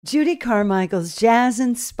Judy Carmichael's Jazz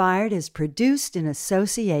Inspired is produced in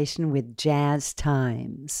association with Jazz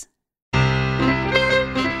Times.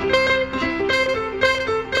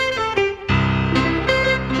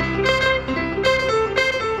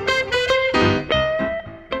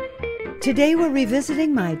 Today we're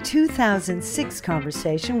revisiting my 2006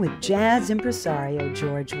 conversation with jazz impresario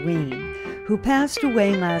George Wein, who passed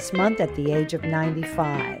away last month at the age of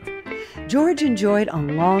 95. George enjoyed a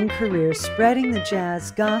long career spreading the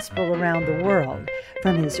jazz gospel around the world,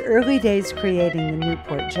 from his early days creating the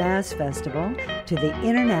Newport Jazz Festival to the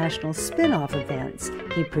international spin-off events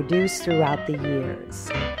he produced throughout the years.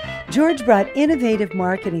 George brought innovative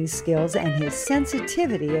marketing skills and his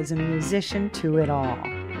sensitivity as a musician to it all.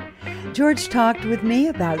 George talked with me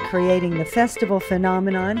about creating the festival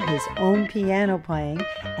phenomenon, his own piano playing,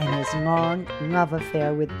 and his long love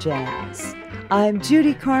affair with jazz. I'm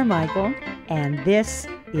Judy Carmichael, and this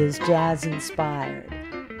is Jazz Inspired.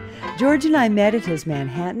 George and I met at his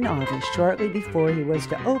Manhattan office shortly before he was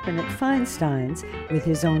to open at Feinstein's with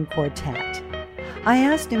his own quartet. I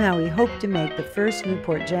asked him how he hoped to make the first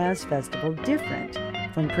Newport Jazz Festival different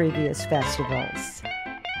from previous festivals.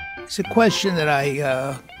 It's a question that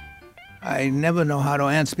I never know how to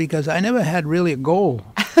answer because I never had really a goal.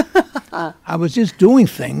 I was just doing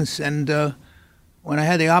things, and when I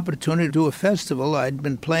had the opportunity to do a festival, I'd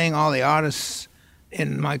been playing all the artists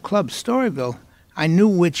in my club, Storyville. I knew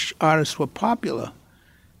which artists were popular.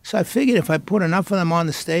 So I figured if I put enough of them on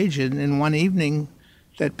the stage in one evening,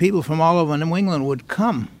 that people from all over New England would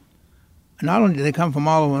come. And not only did they come from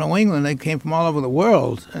all over New England, they came from all over the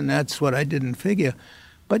world, and that's what I didn't figure.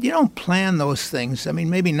 But you don't plan those things. I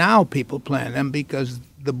mean, maybe now people plan them because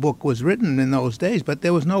the book was written in those days, but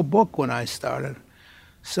there was no book when I started.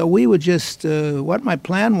 So we were just, what my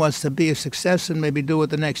plan was to be a success and maybe do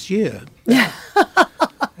it the next year.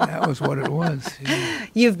 That was what it was. Yeah.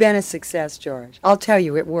 You've been a success, George. I'll tell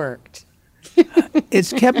you, it worked.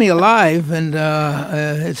 It's kept me alive, and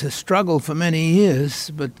it's a struggle for many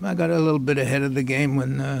years, but I got a little bit ahead of the game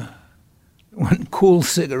when Cool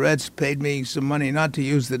Cigarettes paid me some money not to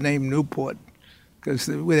use the name Newport, because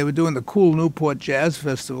they were doing the Cool Newport Jazz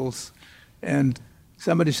Festivals, and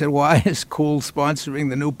somebody said, why is Cool sponsoring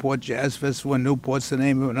the Newport Jazz Festival when Newport's the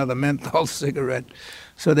name of another menthol cigarette?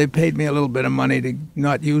 So they paid me a little bit of money to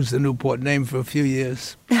not use the Newport name for a few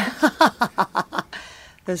years.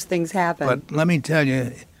 Those things happen. But let me tell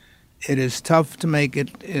you, it is tough to make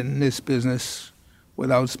it in this business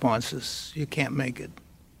without sponsors. You can't make it.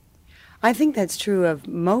 I think that's true of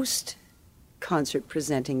most concert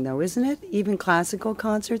presenting, though, isn't it? Even classical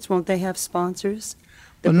concerts, won't they have sponsors?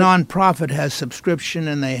 The nonprofit has subscription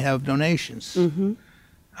and they have donations. Mm-hmm.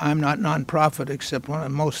 I'm not nonprofit except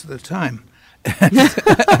most of the time.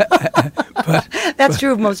 That's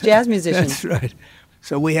true of most jazz musicians. That's right.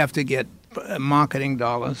 So we have to get marketing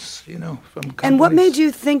dollars, from companies. And what made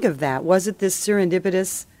you think of that? Was it this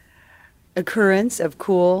serendipitous occurrence of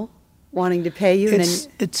Cool wanting to pay you?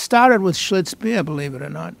 It started with Schlitz Beer, believe it or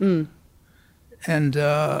not. Mm. And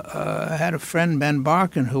I had a friend, Ben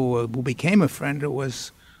Barkin, who became a friend, who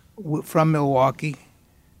was from Milwaukee,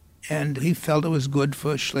 and he felt it was good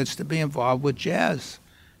for Schlitz to be involved with jazz.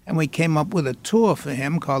 And we came up with a tour for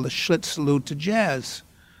him called the Schlitz Salute to Jazz.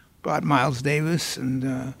 Brought Miles Davis,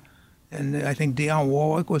 and I think Dionne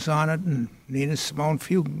Warwick was on it, and Nina Simone,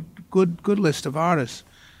 few good list of artists.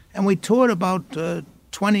 And we toured about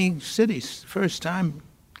 20 cities, first time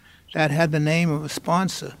that had the name of a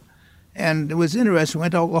sponsor. And it was interesting. We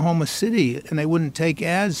went to Oklahoma City, and they wouldn't take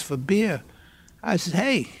ads for beer. I said,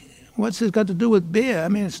 hey, what's this got to do with beer? I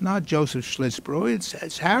mean, it's not Joseph Schlitz Brewery.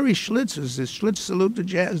 It's Harry Schlitz's, the Schlitz Salute to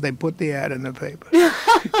Jazz. They put the ad in the paper.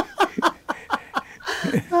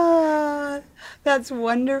 That's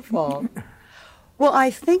wonderful. Well,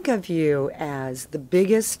 I think of you as the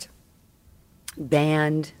biggest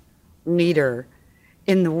band leader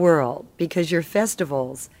in the world because your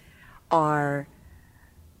festivals are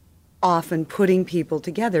often putting people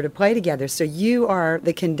together to play together. So you are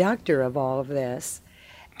the conductor of all of this.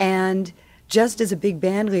 And just as a big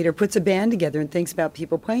band leader puts a band together and thinks about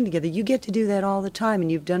people playing together, you get to do that all the time,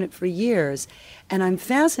 and you've done it for years. And I'm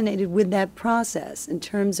fascinated with that process in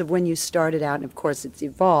terms of when you started out, and of course it's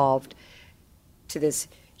evolved to this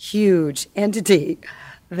huge entity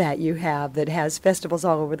that you have that has festivals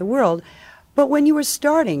all over the world. But when you were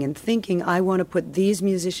starting and thinking, I want to put these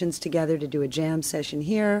musicians together to do a jam session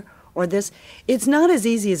here, or this, it's not as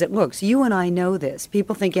easy as it looks. You and I know this.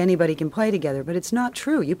 People think anybody can play together, but it's not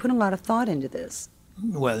true. You put a lot of thought into this.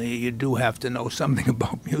 Well, you do have to know something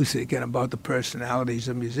about music and about the personalities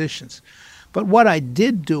of musicians. But what I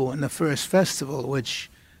did do in the first festival, which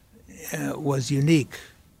was unique,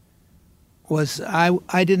 was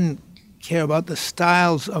I didn't care about the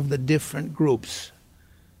styles of the different groups.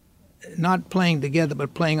 Not playing together,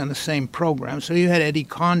 but playing on the same program. So you had Eddie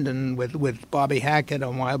Condon with Bobby Hackett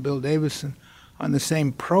and Wild Bill Davison on the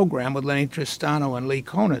same program with Lenny Tristano and Lee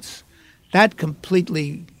Konitz. That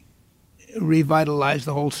completely revitalized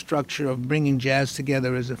the whole structure of bringing jazz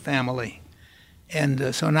together as a family.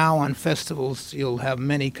 And so now on festivals, you'll have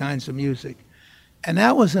many kinds of music. And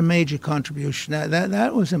that was a major contribution.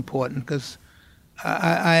 That was important because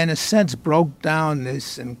I, in a sense, broke down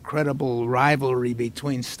this incredible rivalry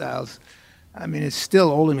between styles. I mean, it's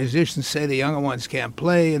still older musicians say the younger ones can't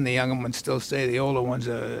play, and the younger ones still say the older ones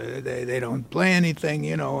they don't play anything,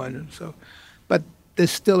 you know. And so, but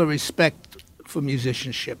there's still a respect for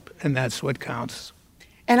musicianship, and that's what counts.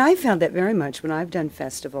 And I found that very much when I've done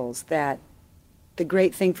festivals, that the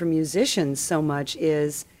great thing for musicians so much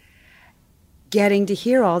is getting to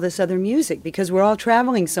hear all this other music, because we're all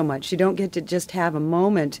traveling so much. You don't get to just have a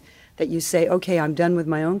moment that you say, okay, I'm done with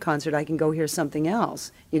my own concert, I can go hear something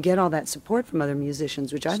else. You get all that support from other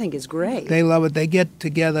musicians, which I think is great. They love it. They get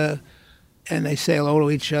together and they say hello to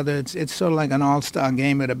each other. It's sort of like an all-star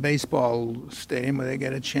game at a baseball stadium where they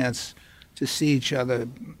get a chance to see each other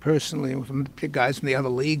personally, from guys from the other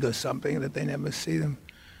league or something that they never see them.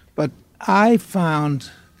 But I found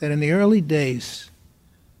that in the early days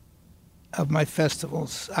of my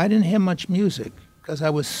festivals, I didn't hear much music because I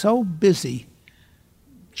was so busy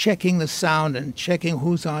checking the sound and checking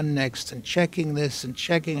who's on next and checking this and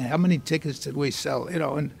checking how many tickets did we sell, you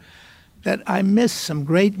know, and that I missed some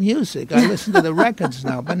great music. I listen to the records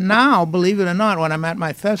now. But now, believe it or not, when I'm at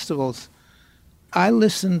my festivals, I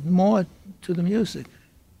listen more to the music.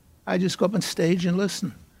 I just go up on stage and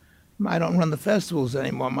listen. I don't run the festivals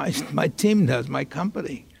anymore. My team does, my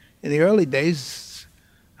company. In the early days,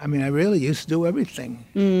 I mean, I really used to do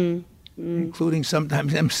everything, including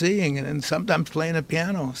sometimes emceeing and sometimes playing the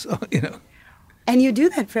piano. So, you know. And you do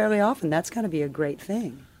that fairly often. That's got to be a great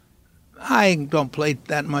thing. I don't play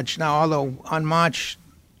that much now, although on March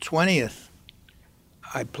 20th,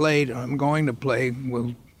 I played, or I'm going to play,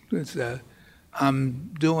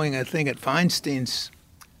 I'm doing a thing at Feinstein's.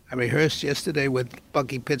 I rehearsed yesterday with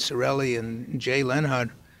Bucky Pizzarelli and Jay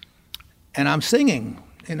Leonhard, and I'm singing,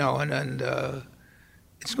 you know, and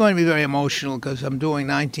it's going to be very emotional because I'm doing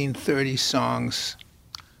 1930 songs,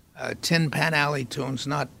 Tin Pan Alley tunes,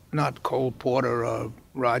 not Cole Porter or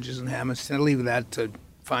Rodgers and Hammerstein. I'll leave that to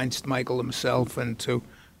Feinstein Michael himself and to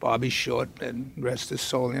Bobby Short and rest his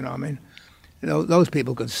soul, you know. I mean, you know, those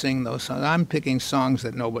people could sing those songs. I'm picking songs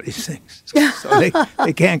that nobody sings, so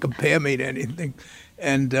they can't compare me to anything.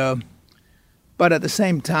 And but at the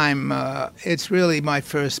same time, it's really my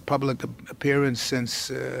first public appearance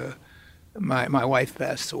since my wife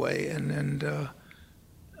passed away, and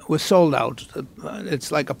we're sold out.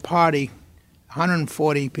 It's like a party.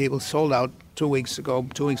 140 people sold out 2 weeks ago,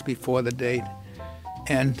 2 weeks before the date,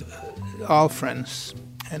 and all friends,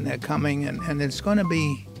 and they're coming, and it's going to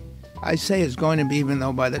be, I say it's going to be, even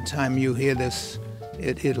though by the time you hear this,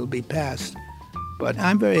 it'll be past. But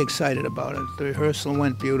I'm very excited about it. The rehearsal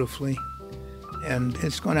went beautifully, and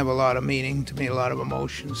it's going to have a lot of meaning to me, a lot of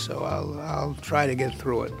emotion, so I'll try to get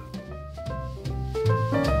through it.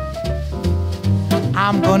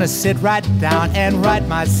 I'm gonna sit right down and write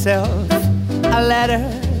myself a letter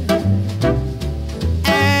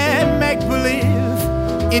and make believe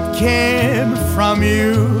it came from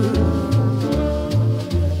you.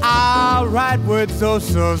 I'll write words oh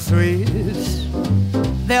so sweet,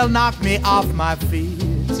 they'll knock me off my feet.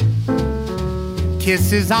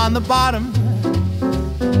 Kisses on the bottom,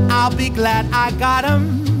 I'll be glad I got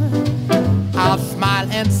 'em. I'll smile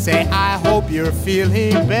and say I hope you're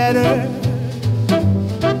feeling better,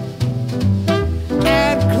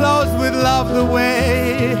 and close with love the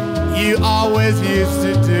way you always used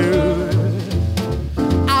to do.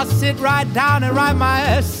 I'll sit right down and write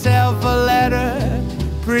myself a letter,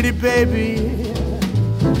 pretty baby,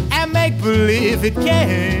 and make believe it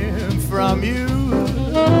came from you.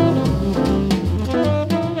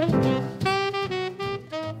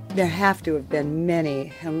 There have to have been many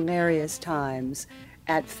hilarious times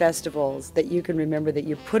at festivals that you can remember that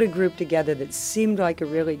you put a group together that seemed like a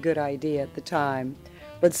really good idea at the time,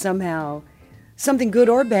 but somehow something good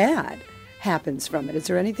or bad happens from it. Is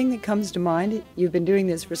there anything that comes to mind? You've been doing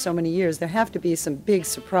this for so many years. There have to be some big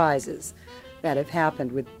surprises that have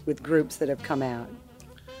happened with groups that have come out.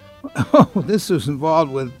 Oh, this was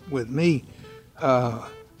involved with me.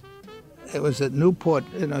 It was at Newport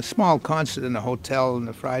in a small concert in a hotel on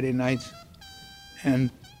the Friday nights. And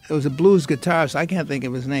there was a blues guitarist. I can't think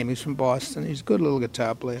of his name. He's from Boston. He's a good little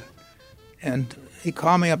guitar player. And he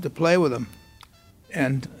called me up to play with him.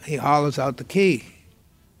 and he hollers out the key.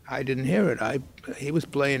 I didn't hear it. He was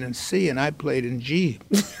playing in C, and I played in G.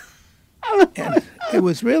 And it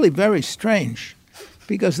was really very strange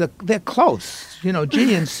because they're close. You know,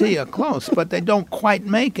 G and C are close, but they don't quite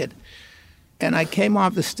make it. And I came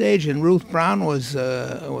off the stage, and Ruth Brown was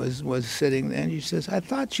sitting there, and she says, "I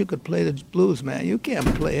thought you could play the blues, man. You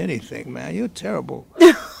can't play anything, man. You're terrible."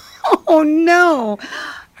 Oh, no.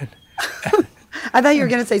 I thought you were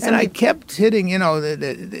going to say something. And I kept hitting,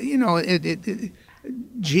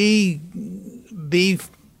 G, B,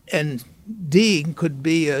 and D could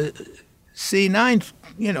be a C ninth,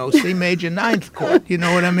 C major ninth chord. You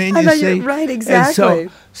know what I mean? I know you're right, exactly.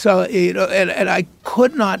 And so and I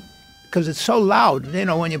could not, because it's so loud.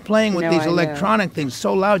 When you're playing with these electronic things,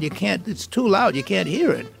 so loud it's too loud. You can't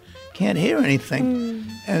hear it. Can't hear anything.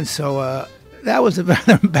 And so that was a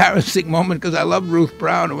rather embarrassing moment because I love Ruth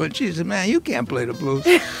Brown. And when she said, "Man, you can't play the blues."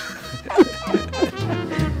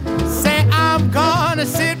 Say I'm gonna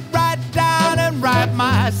sit right down and write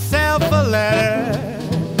myself a letter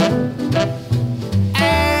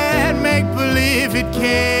and make believe it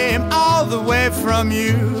came all the way from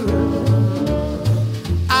you.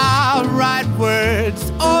 I'll write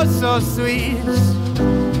words oh so sweet,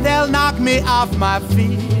 they'll knock me off my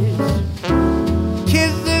feet.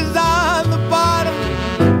 Kisses on the bottom,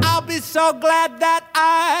 I'll be so glad that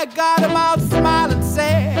I got them. I'll smile and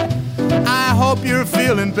say, "I hope you're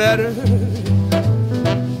feeling better."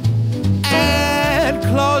 And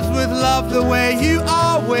close with love the way you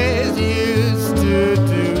always used to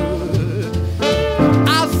do.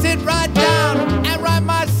 I'll sit right down and write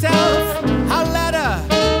myself a letter,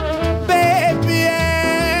 baby,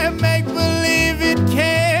 and make believe it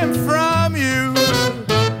came from you.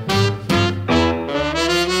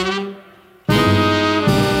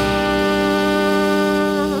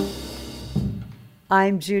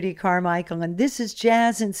 I'm Judy Carmichael, and this is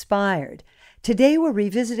Jazz Inspired. Today we're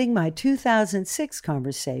revisiting my 2006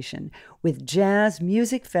 conversation with Jazz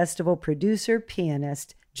Music Festival producer,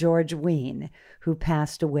 pianist George Wein, who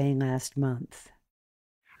passed away last month.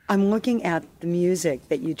 I'm looking at the music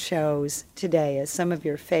that you chose today as some of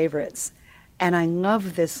your favorites, and I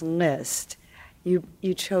love this list. You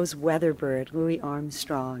chose Weatherbird, Louis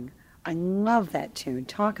Armstrong. I love that tune.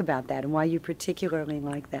 Talk about that and why you particularly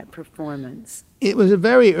like that performance. It was a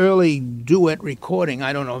very early duet recording.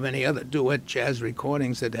 I don't know of any other duet jazz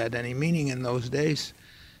recordings that had any meaning in those days.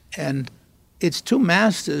 And it's two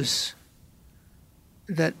masters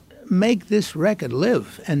that make this record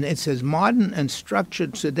live. And it's as modern and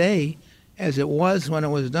structured today as it was when it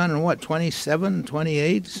was done in, 27,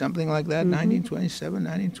 28, something like that, 1927,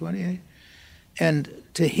 1928. And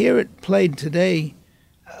to hear it played today,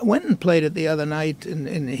 I went and played it the other night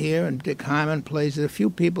in here, and Dick Hyman plays it. A few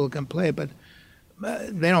people can play it, but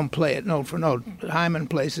they don't play it note for note. Hyman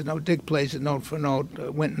plays it note, Dick plays it note for note,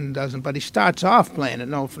 Wynton doesn't, but he starts off playing it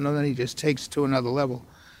note for note, then he just takes it to another level,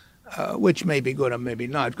 which may be good or maybe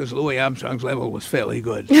not, because Louis Armstrong's level was fairly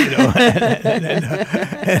good,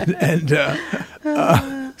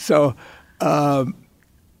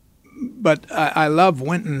 But I love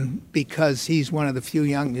Wynton because he's one of the few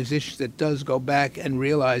young musicians that does go back and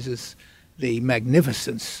realizes the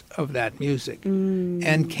magnificence of that music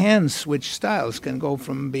and can switch styles, can go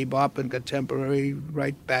from bebop and contemporary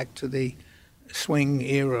right back to the swing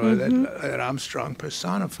era that Armstrong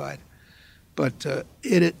personified. But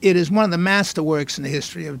it is one of the masterworks in the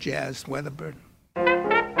history of jazz, Weatherbird.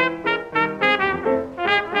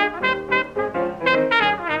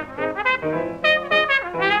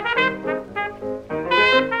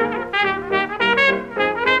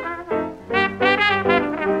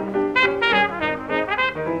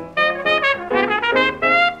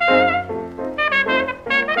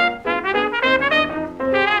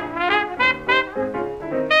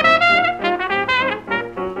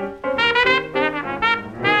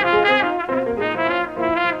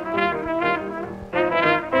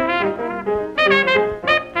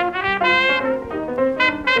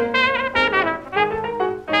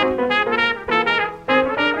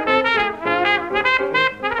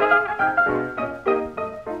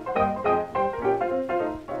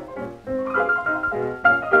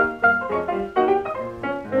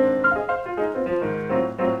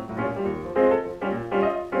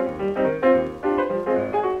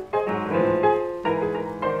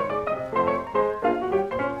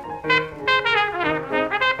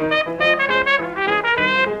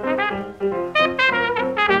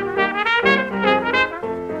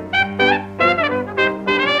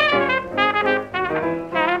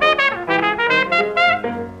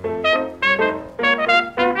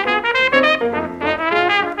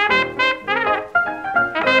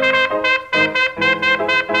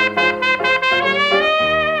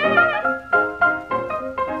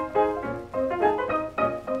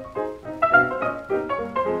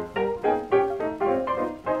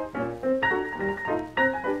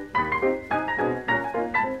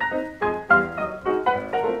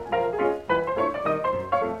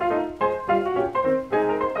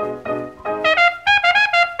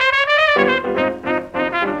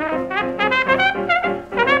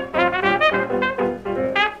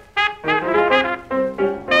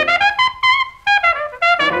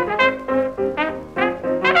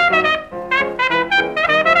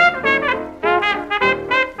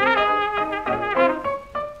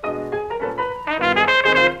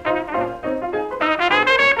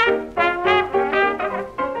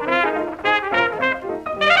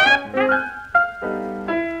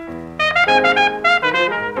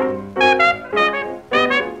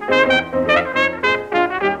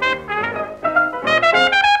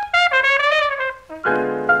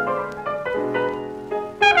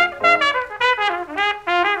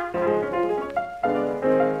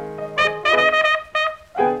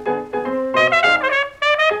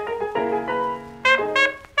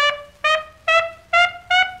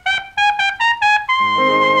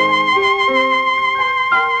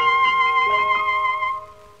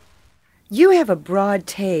 have a broad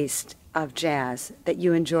taste of jazz that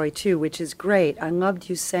you enjoy too, which is great. I loved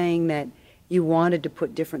you saying that you wanted to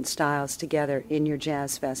put different styles together in your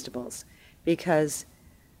jazz festivals, because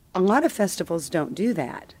a lot of festivals don't do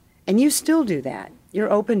that. And you still do that.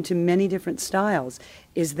 You're open to many different styles.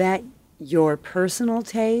 Is that your personal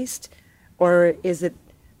taste, or is it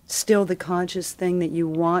still the conscious thing that you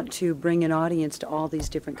want to bring an audience to all these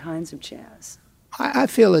different kinds of jazz? I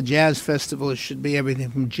feel a jazz festival should be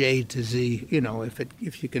everything from J to Z,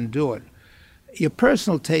 if you can do it. Your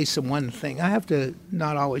personal taste is one thing. I have to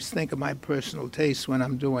not always think of my personal taste when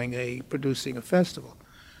I'm producing a festival.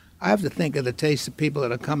 I have to think of the taste of people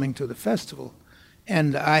that are coming to the festival.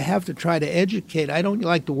 And I have to try to educate. I don't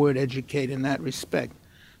like the word educate in that respect,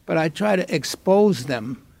 but I try to expose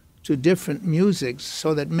them to different musics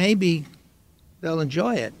so that maybe they'll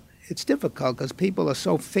enjoy it. It's difficult because people are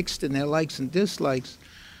so fixed in their likes and dislikes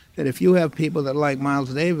that if you have people that like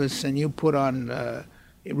Miles Davis and you put on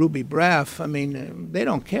Ruby Braff, they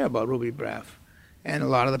don't care about Ruby Braff. And a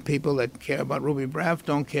lot of the people that care about Ruby Braff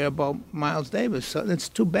don't care about Miles Davis, so that's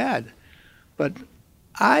too bad. But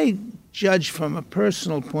I judge from a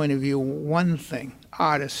personal point of view one thing: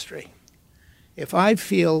 artistry. If I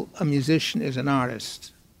feel a musician is an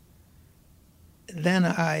artist, then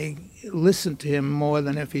I listen to him more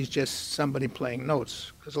than if he's just somebody playing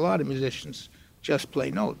notes, because a lot of musicians just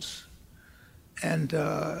play notes. And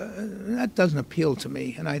that doesn't appeal to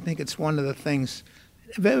me, and I think it's one of the things,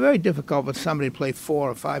 very, very difficult for somebody to play 4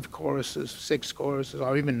 or 5 choruses, 6 choruses,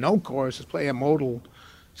 or even no choruses, play a modal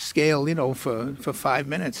scale, for 5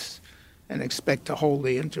 minutes and expect to hold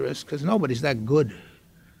the interest, because nobody's that good.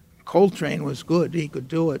 Coltrane was good, he could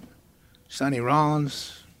do it. Sonny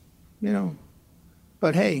Rollins,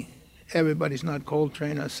 But hey, everybody's not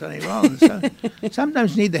Coltrane or Sonny Rollins.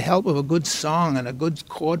 Sometimes you need the help of a good song and a good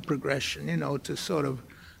chord progression, to sort of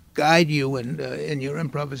guide you in your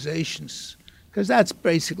improvisations. Because that's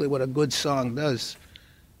basically what a good song does.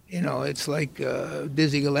 It's like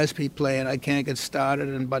Dizzy Gillespie playing I Can't Get Started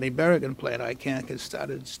and Buddy Berrigan playing I Can't Get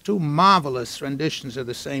Started. It's 2 marvelous renditions of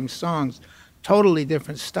the same songs, totally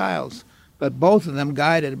different styles, but both of them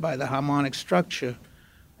guided by the harmonic structure.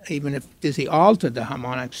 Even if Dizzy altered the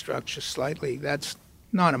harmonic structure slightly, that's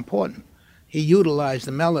not important. He utilized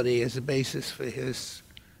the melody as a basis for his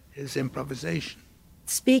improvisation.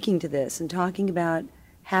 Speaking to this and talking about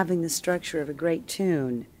having the structure of a great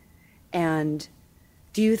tune, and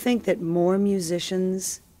do you think that more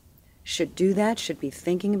musicians should do that, should be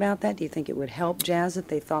thinking about that? Do you think it would help jazz if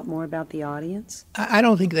they thought more about the audience? I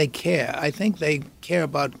don't think they care. I think they care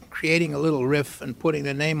about creating a little riff and putting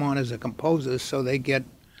their name on as a composer so they get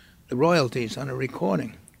the royalties on a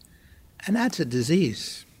recording. And that's a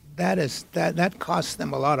disease. That costs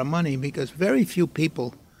them a lot of money because very few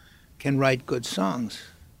people can write good songs.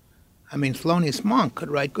 Thelonious Monk could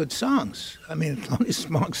write good songs. Thelonious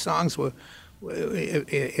Monk's songs were,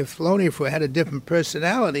 if Thelonious had a different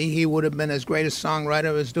personality, he would have been as great a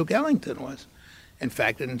songwriter as Duke Ellington was. In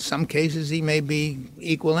fact, in some cases, he may be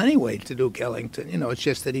equal anyway to Duke Ellington. It's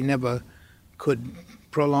just that he never could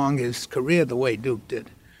prolong his career the way Duke did,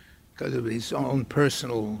 because of his own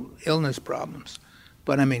personal illness problems.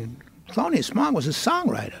 But Thelonious Monk was a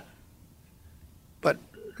songwriter, but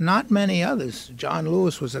not many others. John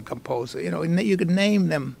Lewis was a composer. You could name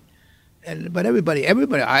them, but everybody.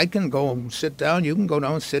 I can go and sit down. You can go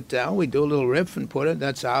down and sit down. We do a little riff and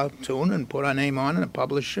that's our tune, and put our name on it, a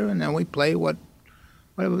publisher, and then we play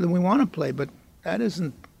whatever we want to play. But that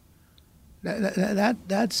isn't.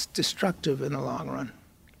 That's destructive in the long run.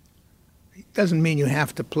 It doesn't mean you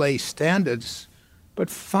have to play standards, but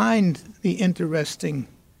find the interesting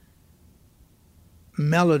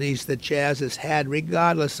melodies that jazz has had,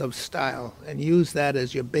 regardless of style, and use that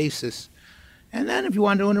as your basis. And then if you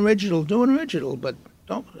want to do an original, do an original. But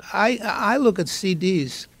don't. I look at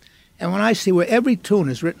CDs, and when I see where every tune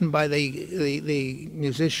is written by the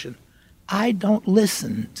musician, I don't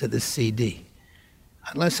listen to the CD.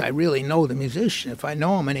 Unless I really know the musician. If I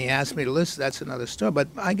know him and he asks me to listen, that's another story. But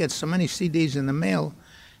I get so many CDs in the mail,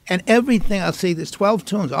 and everything I'll see, there's 12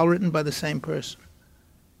 tunes, all written by the same person.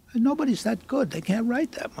 And nobody's that good. They can't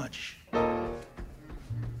write that much.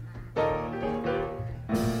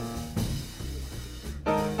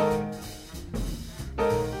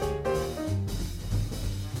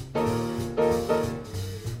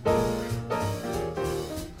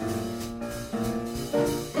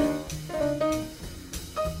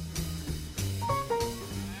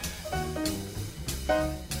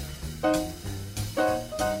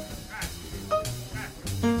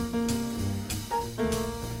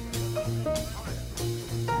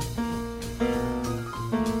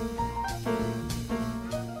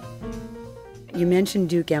 You mentioned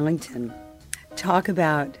Duke Ellington. Talk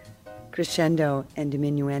about crescendo and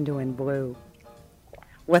diminuendo in blue.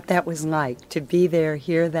 What that was like to be there,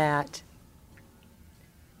 hear that.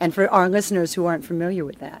 And for our listeners who aren't familiar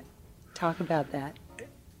with that, talk about that.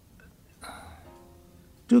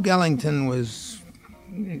 Duke Ellington was,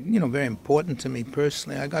 very important to me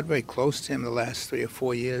personally. I got very close to him the last 3 or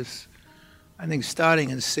 4 years. I think starting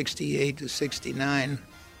in 68 to 69,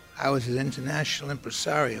 I was his international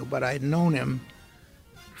impresario, but I'd known him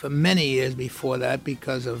for many years before that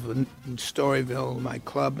because of Storyville, my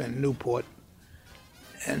club, and Newport.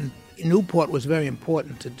 And Newport was very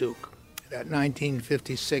important to Duke. That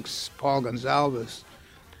 1956 Paul Gonsalves,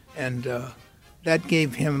 and that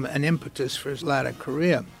gave him an impetus for his latter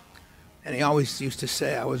career. And he always used to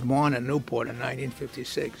say, I was born in Newport in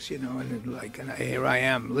 1956, and here I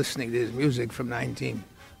am listening to his music from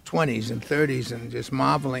 1920s and 30s and just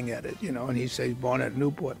marveling at it, and he says born at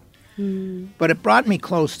Newport. But it brought me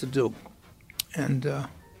close to Duke, and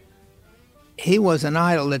he was an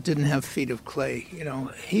idol that didn't have feet of clay.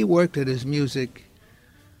 He worked at his music.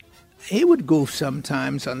 He would goof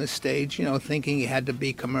sometimes on the stage, thinking he had to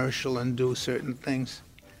be commercial and do certain things.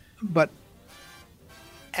 But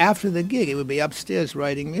after the gig, he would be upstairs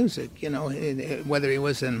writing music, whether he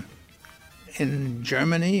was in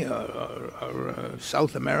Germany or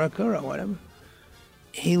South America or whatever.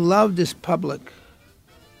 He loved his public.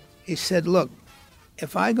 He said, look,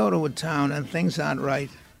 if I go to a town and things aren't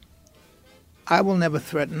right, I will never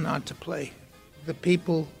threaten not to play. The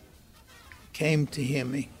people came to hear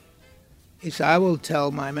me. He said, I will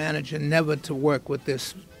tell my manager never to work with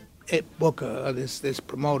this booker or this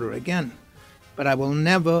promoter again, but I will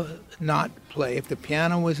never not play. If the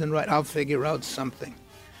piano isn't right, I'll figure out something.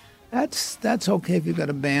 That's okay if you've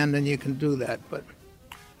got a band and you can do that, but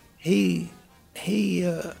he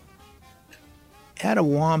had a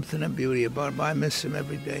warmth and a beauty about him. I miss him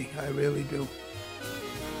every day. I really do.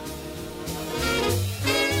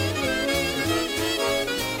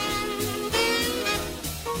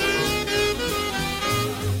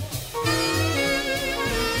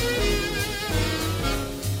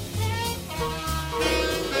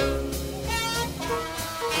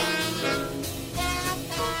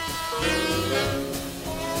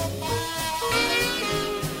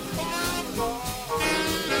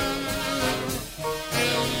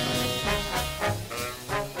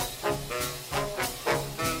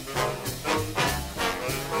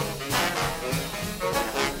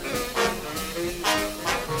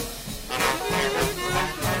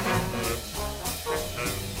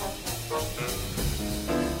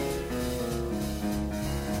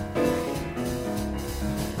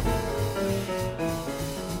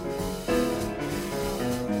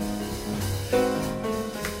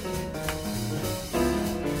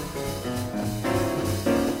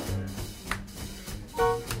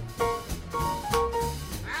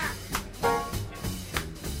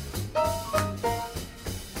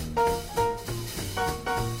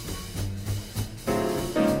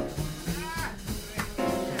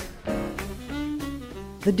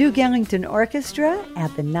 The Duke Ellington Orchestra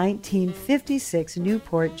at the 1956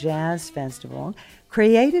 Newport Jazz Festival,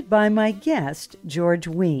 created by my guest, George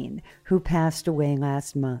Wein, who passed away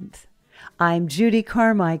last month. I'm Judy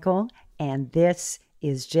Carmichael, and this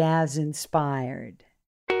is Jazz Inspired.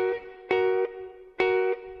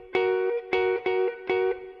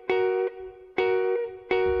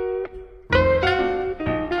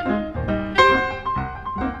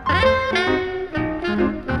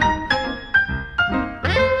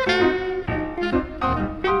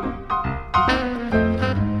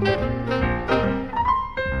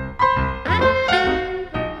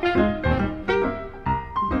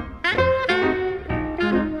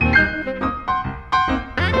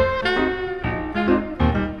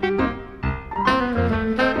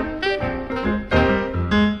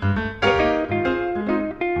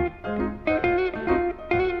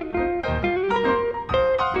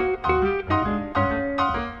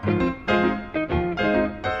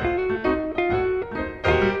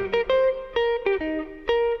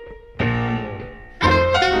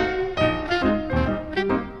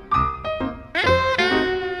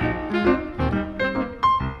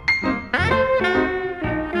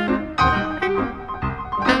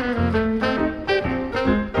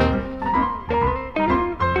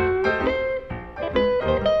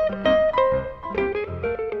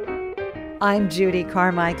 I'm Judy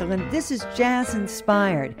Carmichael, and this is Jazz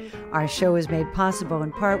Inspired. Our show is made possible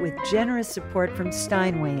in part with generous support from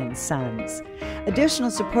Steinway & Sons.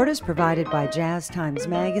 Additional support is provided by Jazz Times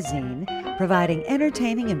Magazine, providing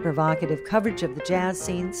entertaining and provocative coverage of the jazz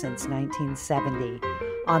scene since 1970.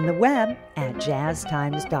 On the web at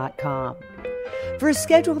jazztimes.com. For a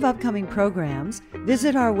schedule of upcoming programs,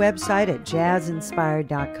 visit our website at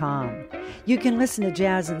jazzinspired.com. You can listen to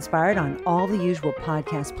Jazz Inspired on all the usual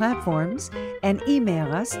podcast platforms and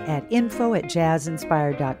email us at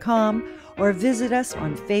info@jazzinspired.com or visit us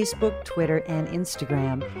on Facebook, Twitter, and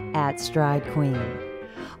Instagram at Stride Queen.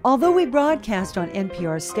 Although we broadcast on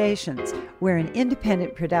NPR stations, we're an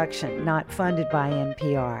independent production not funded by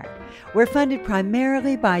NPR. We're funded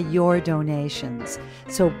primarily by your donations,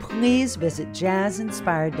 so please visit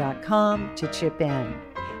jazzinspired.com to chip in.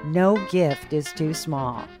 No gift is too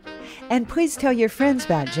small. And please tell your friends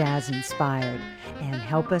about Jazz Inspired and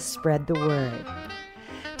help us spread the word.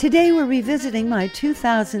 Today we're revisiting my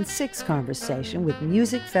 2006 conversation with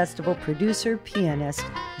music festival producer, pianist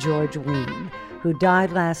George Wein, who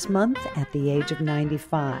died last month at the age of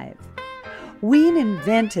 95. Wein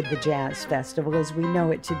invented the Jazz Festival as we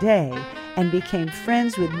know it today and became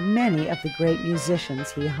friends with many of the great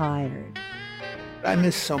musicians he hired. I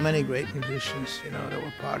miss so many great musicians, that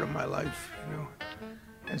were part of my life,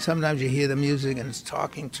 And sometimes you hear the music and it's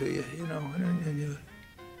talking to you,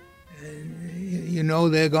 and you know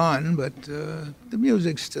they're gone, but the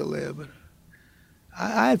music's still there. But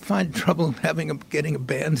I find trouble getting a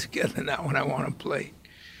band together now when I want to play.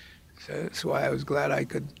 So that's why I was glad I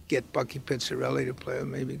could get Bucky Pizzarelli to play with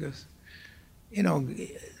me because,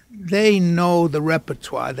 they know the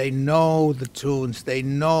repertoire, they know the tunes, they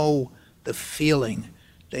know the feeling,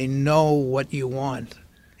 they know what you want.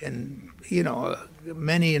 And,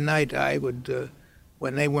 many a night I would,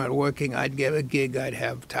 when they weren't working, I'd get a gig, I'd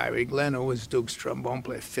have Tyree Glenn, who was Duke's trombone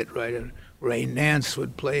player, fit right in. Ray Nance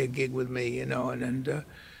would play a gig with me, and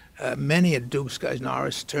many of Duke's guys,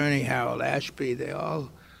 Norris Turney, Harold Ashby, they all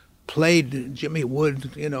played, Jimmy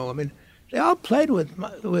Wood, they all played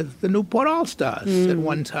with the Newport All-Stars at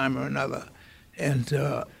one time or another. And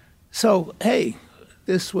so, hey,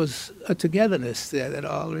 this was a togetherness there that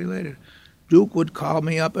all related. Duke would call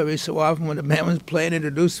me up every so often when the band was playing,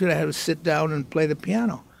 introduce me, I had to sit down and play the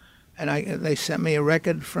piano. And they sent me a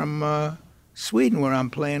record from Sweden where I'm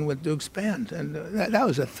playing with Duke's band. And that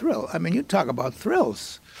was a thrill. You talk about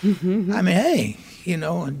thrills. Mm-hmm. Hey,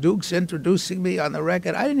 Duke's introducing me on the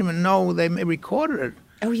record. I didn't even know they recorded it.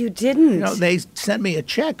 Oh, you didn't? They sent me a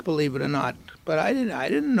check, believe it or not. But I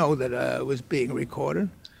didn't know that it was being recorded.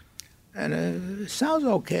 And it sounds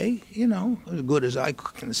okay, as good as I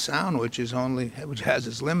can sound, which has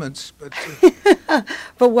its limits. But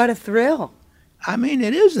but what a thrill!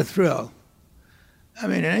 It is a thrill.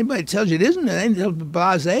 Anybody tells you it isn't, anything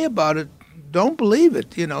blasé about it, don't believe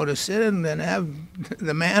it. To sit and have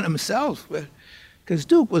the man himself, because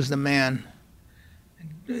Duke was the man.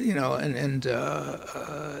 And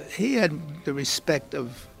he had the respect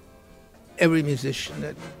of every musician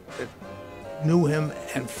that knew him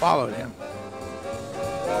and followed him.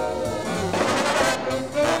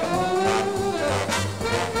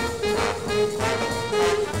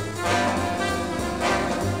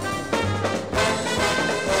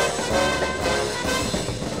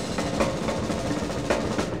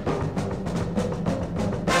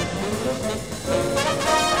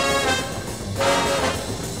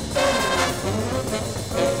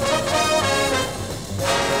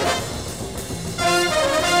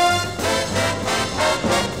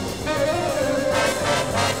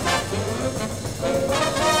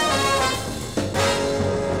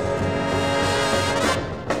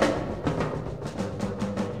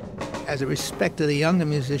 As a respect to the younger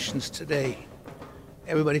musicians today,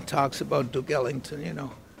 everybody talks about Duke Ellington,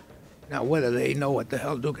 Now, whether they know what the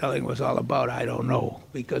hell Duke Ellington was all about, I don't know,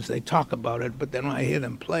 because they talk about it. But then when I hear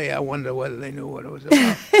them play, I wonder whether they knew what it was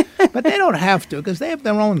about. But they don't have to, because they have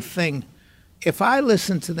their own thing. If I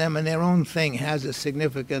listen to them and their own thing has a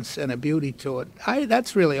significance and a beauty to it,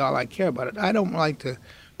 that's really all I care about. I don't like to...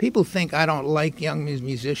 People think I don't like young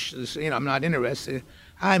musicians. I'm not interested.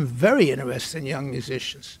 I'm very interested in young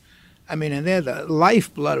musicians. And they're the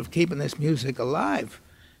lifeblood of keeping this music alive.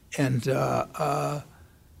 And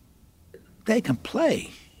they can play.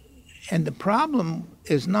 And the problem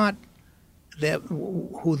is not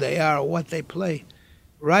who they are or what they play.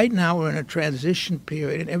 Right now we're in a transition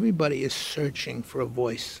period and everybody is searching for a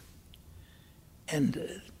voice.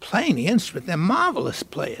 And playing the instrument, they're marvelous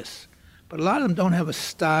players. But a lot of them don't have a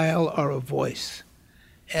style or a voice.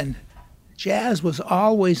 And jazz was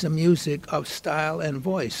always a music of style and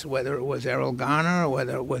voice, whether it was Errol Garner, or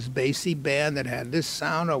whether it was Basie Band that had this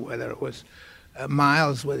sound, or whether it was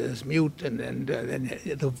Miles with his mute, and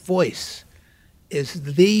the voice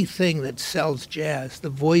is the thing that sells jazz, the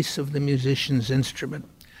voice of the musician's instrument.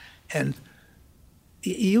 And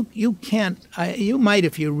you can't, you might,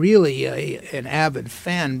 if you're really an avid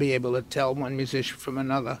fan, be able to tell one musician from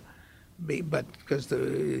another, but because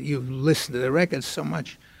you listen to the records so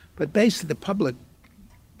much. But basically, the public,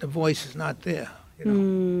 the voice is not there, you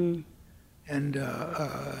know. And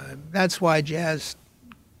that's why jazz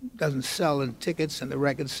doesn't sell in tickets, and the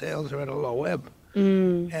record sales are at a low ebb.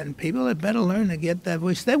 And people had better learn to get that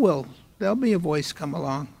voice. They will. There'll be a voice come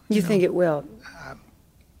along. You think it will?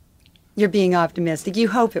 You're being optimistic. You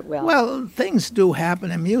hope it will. Well, things do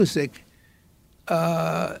happen in music.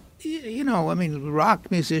 You know, I mean,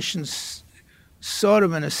 rock musicians sort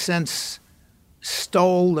of, in a sense,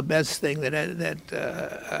 stole the best thing that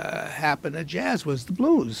happened to jazz was the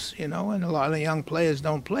blues, you know, and a lot of the young players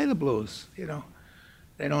don't play the blues, you know.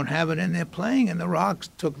 They don't have it in their playing, and the rocks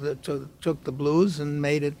took the blues and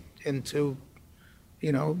made it into,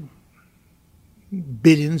 you know,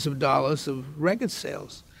 billions of dollars of record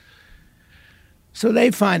sales. So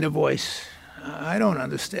they find a voice. I don't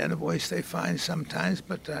understand the voice they find sometimes,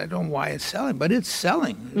 but I don't know why it's selling. But it's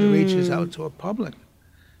selling. It reaches out to a public.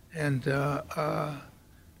 And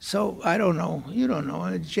so I don't know. You don't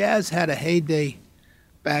know. Jazz had a heyday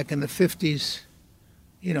back in the 50s.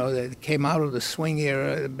 You know, they came out of the swing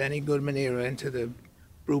era, the Benny Goodman era, into the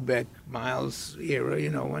Brubeck, Miles era,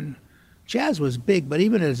 you know, when jazz was big. But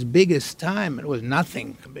even at its biggest time, it was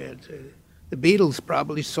nothing compared to... The Beatles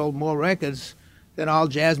probably sold more records than all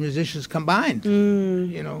jazz musicians combined.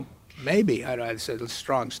 You know, maybe. I'd say it's a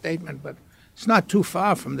strong statement, but it's not too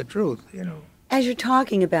far from the truth, you know. As you're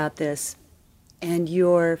talking about this and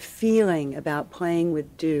your feeling about playing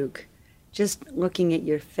with Duke, just looking at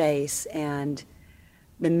your face and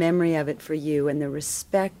the memory of it for you and the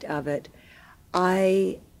respect of it,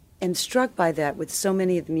 I am struck by that with so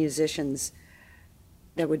many of the musicians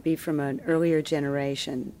that would be from an earlier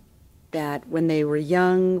generation, that when they were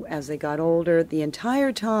young, as they got older, the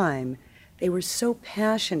entire time, they were so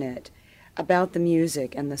passionate about the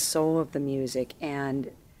music and the soul of the music,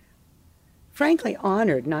 and frankly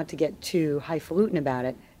honored, not to get too highfalutin about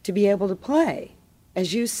it, to be able to play.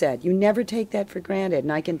 As you said, you never take that for granted,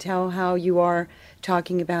 and I can tell how you are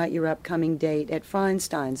talking about your upcoming date at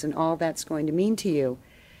Feinstein's and all that's going to mean to you.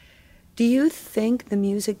 Do you think the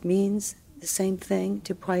music means the same thing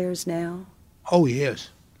to players now? Oh,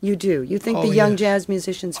 yes. You do? You think the young jazz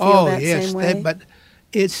musicians feel that same way? But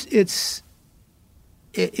it's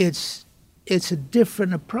a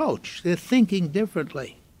different approach. They're thinking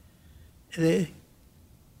differently.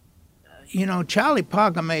 You know, Charlie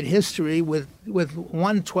Parker made history with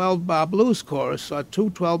one 12-bar blues chorus or two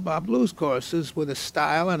 12-bar blues choruses with a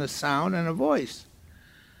style and a sound and a voice.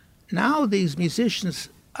 Now these musicians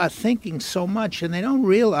are thinking so much, and they don't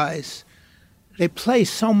realize they play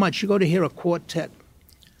so much. You go to hear a quartet,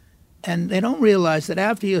 and they don't realize that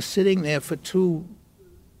after you're sitting there for two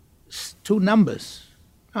numbers,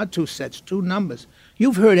 not two sets, two numbers,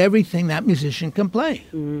 you've heard everything that musician can play.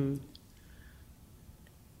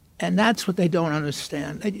 And that's what they don't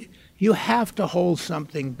understand. You have to hold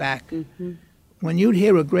something back. When you'd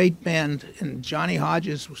hear a great band, and Johnny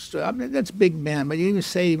Hodges, I mean, that's a big band, but you even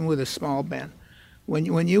say even with a small band,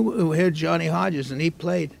 when you heard Johnny Hodges and he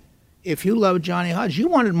played, if you loved Johnny Hodges, you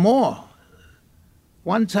wanted more.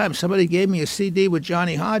 One time somebody gave me a CD with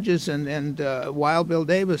Johnny Hodges and Wild Bill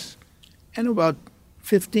Davis, and about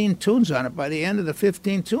 15 tunes on it. By the end of the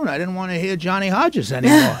 15th tune, I didn't want to hear Johnny Hodges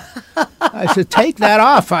anymore. I said, take that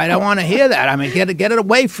off. I don't want to hear that. I mean, get it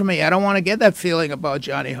away from me. I don't want to get that feeling about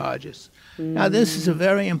Johnny Hodges. Now, this is a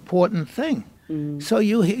very important thing. So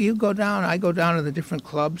you go down, I go down to the different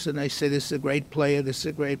clubs, and they say, this is a great player, this is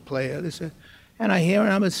a great player. And I hear a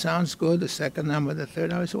number, it sounds good, the second number, the third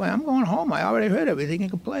number. I say, well, I'm going home. I already heard everything you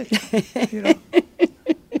can play. You know?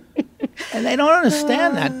 And they don't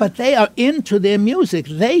understand that, but they are into their music.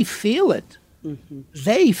 They feel it.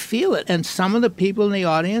 They feel it. And some of the people in the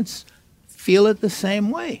audience feel it the same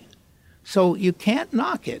way. So you can't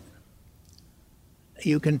knock it.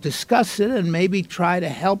 You can discuss it and maybe try to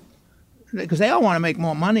help, because they all want to make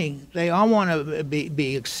more money. They all want to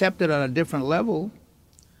be accepted on a different level.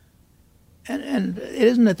 And it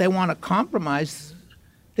isn't that they want to compromise.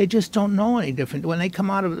 They just don't know any different. When they come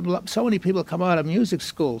out of, so many people come out of music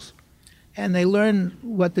schools, and they learn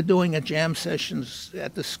what they're doing at jam sessions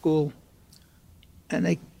at the school, and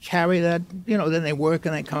they carry that, you know, then they work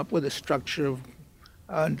and they come up with a structure.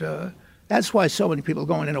 And that's why so many people are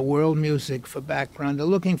going into world music for background. They're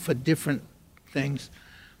looking for different things.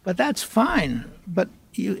 But that's fine. But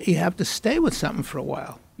you have to stay with something for a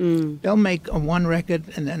while. They'll make one record,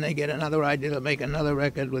 and then they get another idea. They'll make another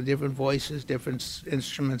record with different voices, different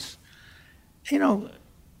instruments. You know,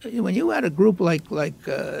 when you had a group like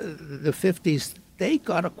the 50s, they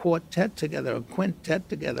got a quartet together, a quintet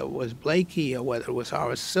together. It was Blakey, or whether it was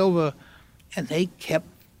Horace Silver, and they kept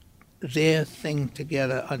their thing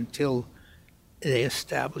together until they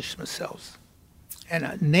established themselves.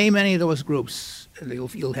 And name any of those groups, and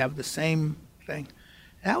you'll have the same thing.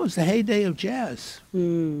 That was the heyday of jazz.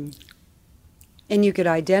 Mm. And you could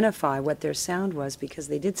identify what their sound was because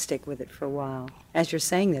they did stick with it for a while. As you're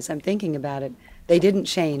saying this, I'm thinking about it. They didn't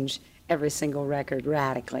change every single record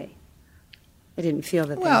radically. I didn't feel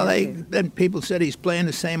that then people said he's playing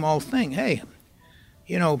the same old thing. Hey,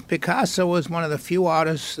 you know, Picasso was one of the few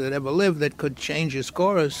artists that ever lived that could change his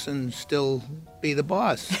chorus and still be the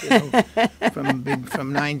boss, you know, from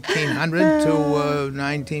 1900 to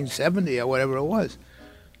 1970 or whatever it was.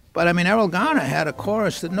 But, I mean, Errol Garner had a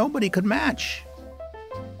chorus that nobody could match.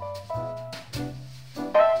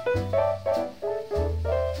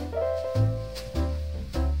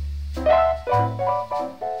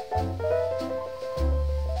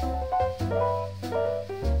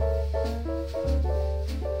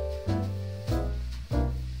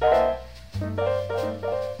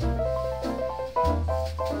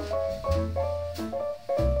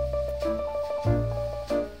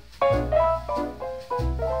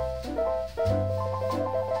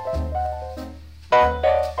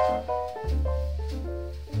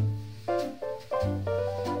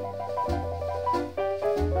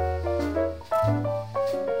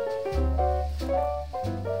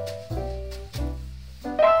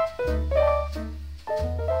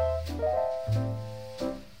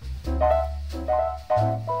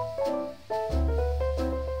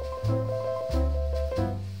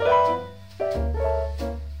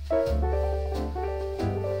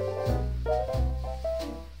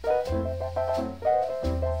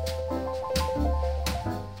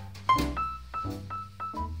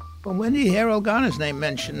 But when do you hear Errol Garner's name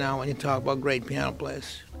mentioned now when you talk about great piano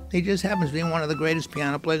players? He just happens to be one of the greatest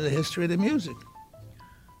piano players in the history of the music.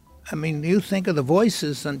 I mean, you think of the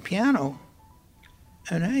voices on piano,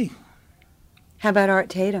 and hey. How about Art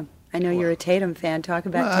Tatum? I know you're a Tatum fan. Talk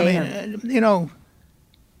about Tatum. I mean, you know,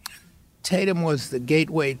 Tatum was the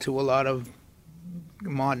gateway to a lot of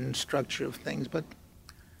modern structure of things, but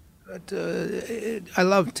I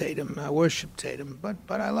loved Tatum. I worshiped Tatum.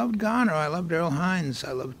 But I loved Garner. I loved Earl Hines.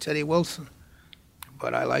 I loved Teddy Wilson.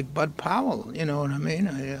 But I like Bud Powell. You know what I mean?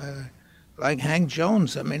 I like Hank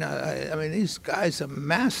Jones. I mean, these guys are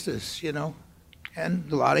masters. You know, and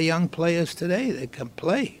a lot of young players today that can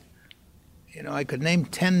play. You know, I could name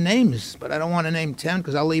 10 names, but I don't want to name 10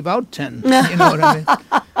 because I'll leave out 10. You know what I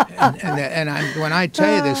mean? When I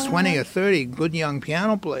tell you there's 20 or 30 good young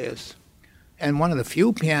piano players. And one of the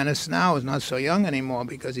few pianists now is not so young anymore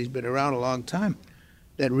because he's been around a long time,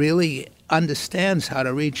 that really understands how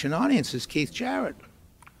to reach an audience is Keith Jarrett.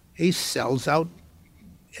 He sells out.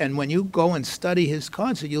 And when you go and study his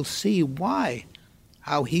concert, you'll see why,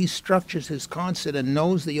 how he structures his concert and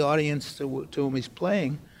knows the audience to whom he's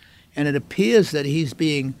playing. And it appears that he's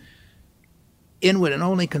being inward and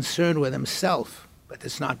only concerned with himself. But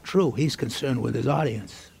it's not true. He's concerned with his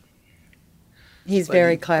audience. He's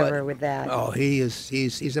very clever with that. Oh,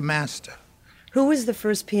 he's a master. Who was the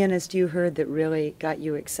first pianist you heard that really got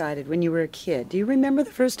you excited when you were a kid? Do you remember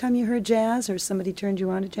the first time you heard jazz or somebody turned you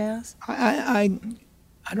on to jazz? I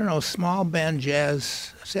don't know, small band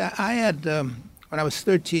jazz. See, I had, when I was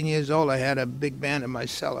 13 years old, I had a big band in my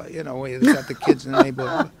cellar, you know, where you got the kids in the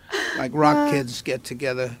neighborhood, like rock kids get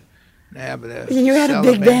together. You had a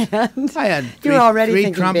big band. I had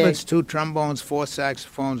three trumpets, big. 2 trombones, 4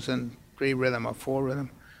 saxophones, and 3 rhythm or 4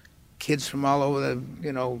 rhythm. Kids from all over the,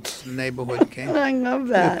 you know, neighborhood came. I love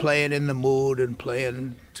that. They playing In the Mood and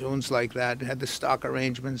playing tunes like that. They had the stock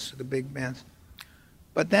arrangements of the big bands.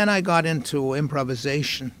 But then I got into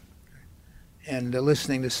improvisation and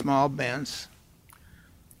listening to small bands.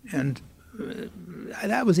 And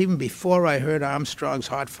that was even before I heard Armstrong's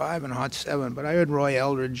Hot 5 and Hot 7. But I heard Roy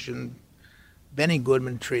Eldridge and Benny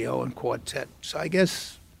Goodman Trio and Quartet. So I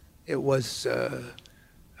guess it was...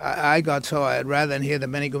 I got so I'd rather than hear the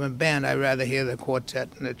Benny Goodman Band, I'd rather hear the quartet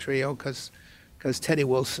and the trio because Teddy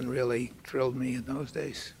Wilson really thrilled me in those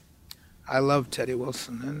days. I loved Teddy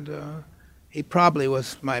Wilson, and he probably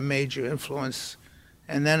was my major influence.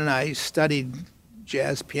 And then I studied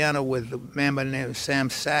jazz piano with a man by the name of Sam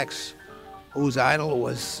Sachs, whose idol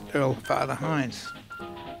was Earl Father Hines.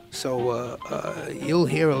 So you'll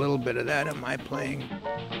hear a little bit of that in my playing.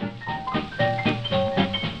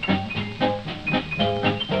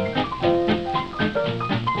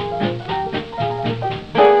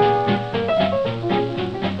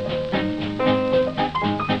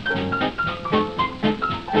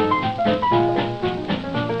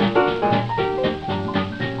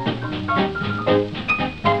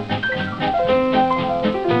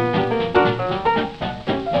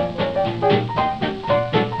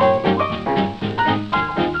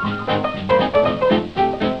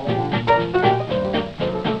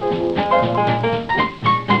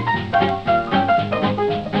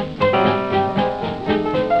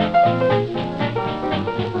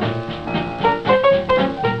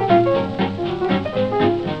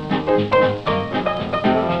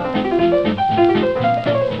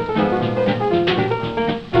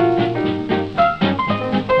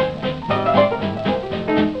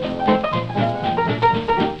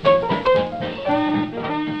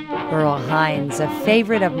 a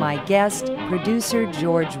favorite of my guest, producer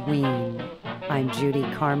George Wein. I'm Judy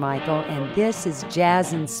Carmichael, and this is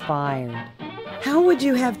Jazz Inspired. How would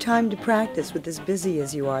you have time to practice with as busy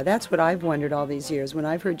as you are? That's what I've wondered all these years. When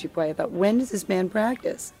I've heard you play, I thought, when does this man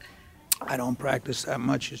practice? I don't practice that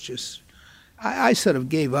much. It's just, I sort of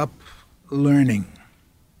gave up learning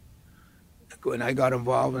when I got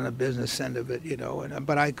involved in the business end of it, you know.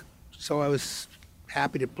 So I was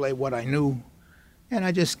happy to play what I knew, and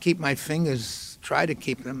I just keep my fingers, try to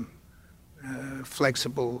keep them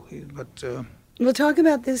flexible. But We'll talk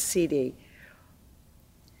about this CD,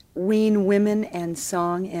 Wein Women and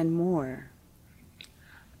Song and More.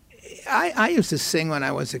 I used to sing when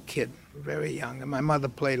I was a kid, very young, and my mother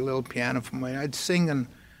played a little piano for me. I'd sing in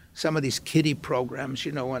some of these kiddie programs,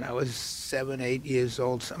 you know, when I was 7, 8 years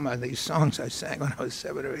old. Some of these songs I sang when I was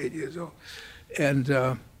 7 or 8 years old. And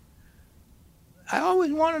I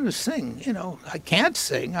always wanted to sing, you know. I can't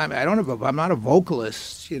sing. I mean, I'm not a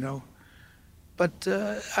vocalist, you know. But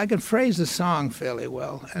I can phrase the song fairly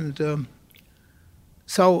well. And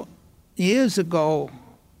so years ago,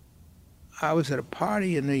 I was at a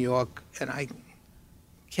party in New York, and I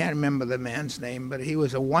can't remember the man's name, but he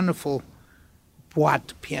was a wonderful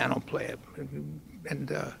boîte piano player.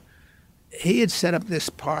 And he had set up this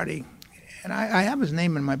party. And I have his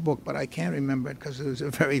name in my book, but I can't remember it because it was a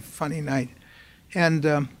very funny night.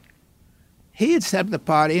 And he had set up the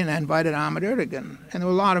party and invited Ahmet Ertegun. And there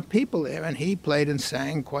were a lot of people there, and he played and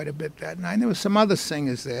sang quite a bit that night. And there were some other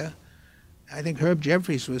singers there. I think Herb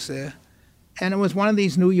Jeffries was there. And it was one of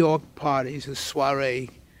these New York parties, a soiree.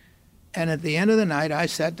 And at the end of the night, I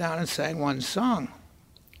sat down and sang one song.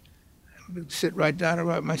 I'd sit right down and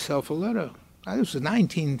write myself a letter. This was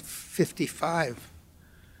 1955.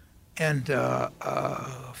 And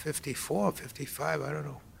 54, 55, I don't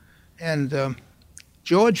know. And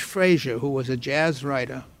George Frazier, who was a jazz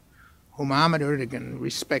writer, whom Ahmet Ertegun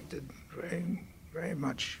respected very, very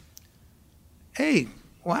much. Hey,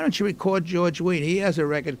 why don't you record George Wein? He has a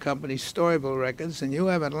record company, Storyville Records, and you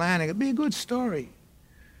have Atlantic. It'd be a good story.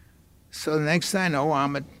 So the next thing I know,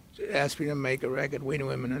 Ahmet asked me to make a record, Wein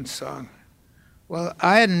Women and Song. Well,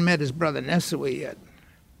 I hadn't met his brother Nesuhi yet.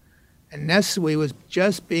 And Nesuhi was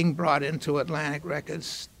just being brought into Atlantic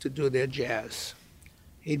Records to do their jazz.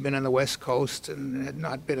 He'd been on the West Coast and had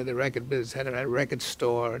not been in the record business, had a record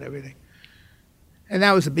store and everything. And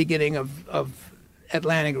that was the beginning of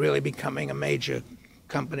Atlantic really becoming a major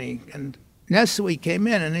company. And Nesuhi came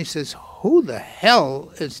in and he says, who the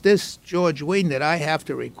hell is this George Wein that I have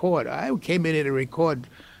to record? I came in here to record.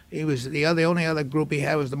 He was the only other group he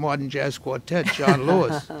had was the Modern Jazz Quartet, John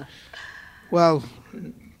Lewis. Well,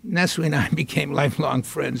 Nesuhi and I became lifelong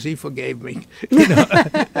friends. He forgave me, you know,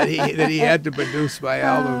 that he had to produce my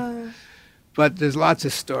album. But there's lots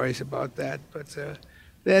of stories about that. But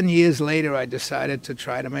then years later, I decided to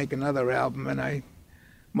try to make another album, and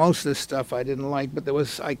most of the stuff I didn't like, but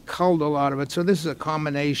I culled a lot of it. So this is a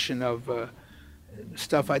combination of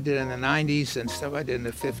stuff I did in the 90s and stuff I did in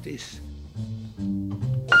the 50s.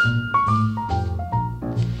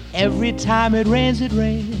 Every time it rains,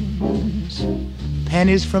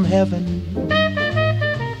 pennies from heaven.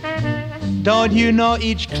 Don't you know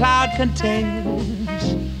each cloud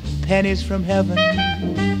contains pennies from heaven?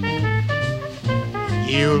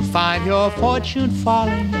 You'll find your fortune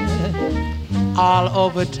falling all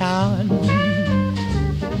over town.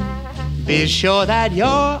 Be sure that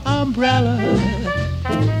your umbrella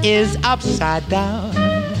is upside down.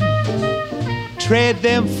 Trade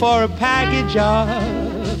them for a package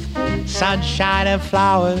of sunshine and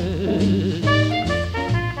flowers.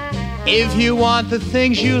 If you want the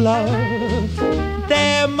things you love,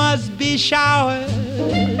 there must be showers.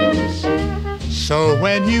 So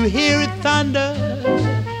when you hear it thunder,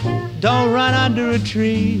 don't run under a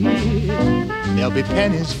tree. There'll be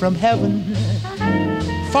pennies from heaven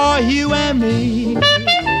for you and me.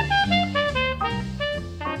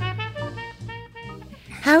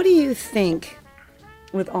 How do you think,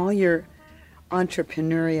 with all your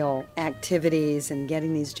entrepreneurial activities and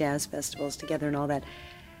getting these jazz festivals together and all that,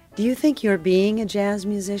 do you think your being a jazz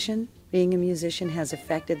musician, being a musician, has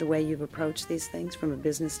affected the way you've approached these things from a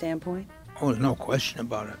business standpoint? Oh, there's no question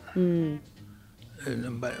about it.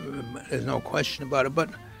 There's no question about it. But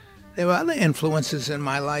there were other influences in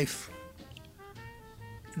my life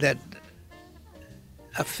that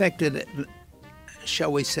affected,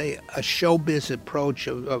 shall we say, a showbiz approach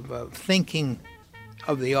of thinking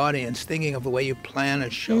of the audience, thinking of the way you plan a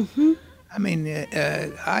show. Mm-hmm. I mean,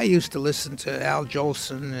 I used to listen to Al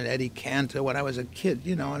Jolson and Eddie Cantor when I was a kid,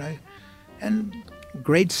 you know, and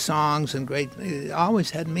great songs and it always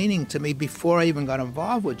had meaning to me before I even got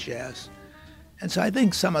involved with jazz. And so I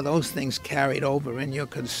think some of those things carried over in your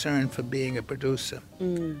concern for being a producer.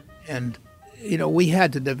 And, we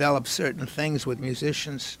had to develop certain things with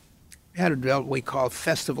musicians. We had to develop what we call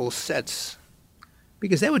festival sets,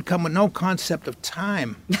 because they would come with no concept of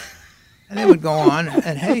time. And they would go on,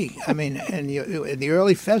 and the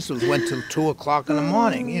early festivals went till 2 o'clock in the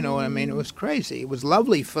morning. You know what I mean? It was crazy. It was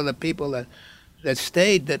lovely for the people that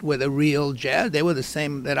stayed, that were the real jazz. They were the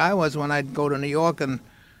same that I was when I'd go to New York and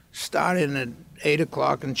start in at 8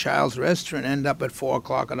 o'clock in Child's Restaurant, end up at 4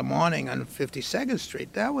 o'clock in the morning on 52nd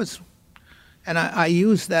Street. That was, and I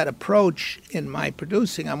used that approach in my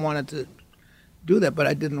producing. I wanted to do that, but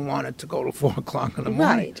I didn't want it to go to 4 o'clock in the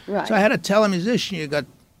morning. Right. So I had to tell a musician, you got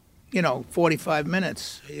 45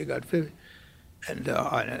 minutes. You got 50. And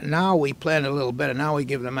now we plan a little better. Now we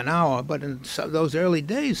give them an hour. But in those early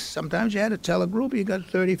days, sometimes you had to tell a group, you got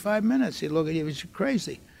 35 minutes. You look at you, you're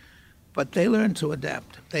crazy. But they learned to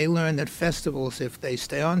adapt. They learned that festivals, if they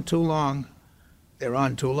stay on too long, they're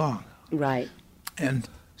on too long. Right. And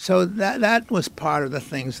so that was part of the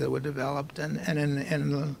things that were developed. And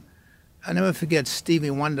I never forget Stevie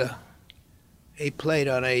Wonder. He played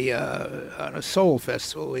on a soul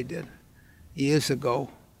festival we did years ago,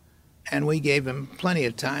 and we gave him plenty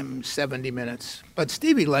of time, 70 minutes. But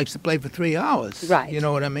Stevie likes to play for 3 hours. Right. You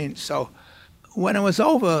know what I mean? So when it was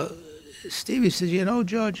over, Stevie says,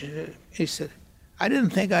 George, he said, I didn't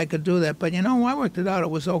think I could do that, but I worked it out. It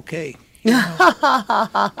was okay.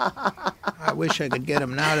 I wish I could get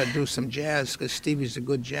him now to do some jazz, because Stevie's a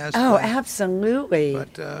good jazz player. Oh, absolutely.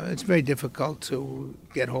 But it's very difficult to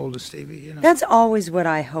get hold of Stevie. That's always what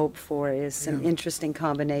I hope for, is some interesting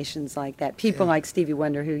combinations like that. People like Stevie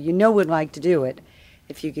Wonder, who would like to do it,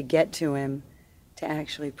 if you could get to him to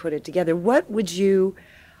actually put it together. What would you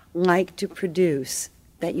like to produce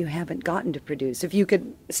that you haven't gotten to produce? If you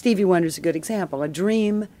could, Stevie Wonder's a good example, a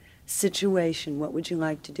dream situation, what would you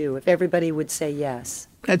like to do if everybody would say yes?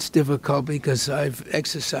 That's difficult, because I've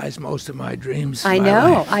exercised most of my dreams. I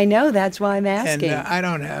know. That's why I'm asking. And I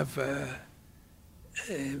don't have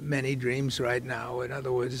many dreams right now. In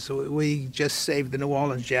other words, we just saved the New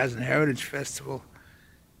Orleans Jazz and Heritage Festival,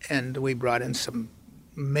 and we brought in some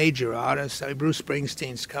major artists. Bruce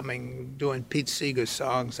Springsteen's coming, doing Pete Seeger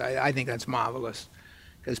songs. I think that's marvelous,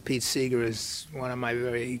 because Pete Seeger is one of my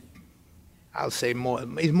he's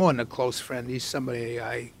more than a close friend. He's somebody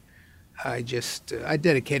I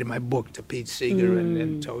dedicated my book to Pete Seeger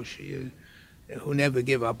and Toshi, who never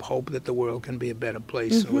give up hope that the world can be a better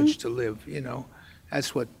place in which to live.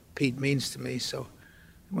 That's what Pete means to me. So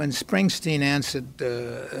when Springsteen answered,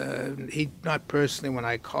 he, not personally, when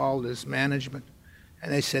I called his management,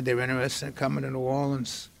 and they said they were interested in coming to New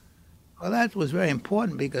Orleans, well, that was very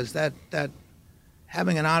important, because that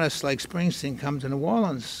having an artist like Springsteen come to New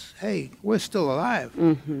Orleans, hey, we're still alive.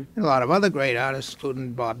 And a lot of other great artists,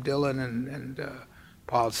 including Bob Dylan and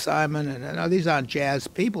Paul Simon, and these aren't jazz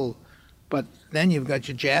people, but then you've got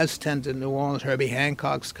your jazz tent in New Orleans. Herbie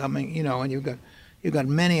Hancock's coming, and you've got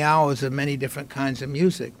many hours of many different kinds of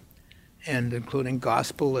music, and including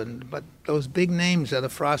gospel, but those big names are the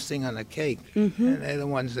frosting on the cake, and they're the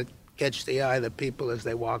ones that catch the eye of the people as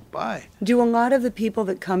they walk by. Do a lot of the people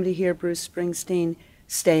that come to hear Bruce Springsteen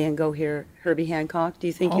stay and go hear Herbie Hancock? Do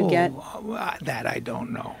you think you get? That I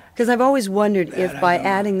don't know. Because I've always wondered if by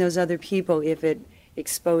adding those other people, if it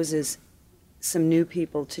exposes some new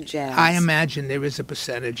people to jazz. I imagine there is a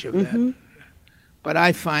percentage of that. But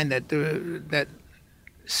I find that that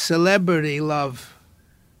celebrity love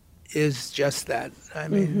is just that. I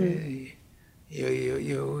mean,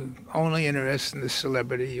 you only interested in the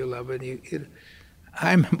celebrity you love. And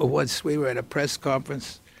I remember once we were at a press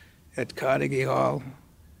conference at Carnegie Hall,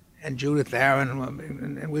 and Judith Aaron,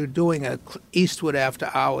 and we were doing a Eastwood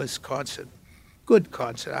After Hours concert, good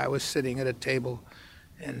concert. I was sitting at a table,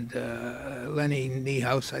 and Lenny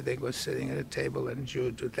Niehaus, I think, was sitting at a table, and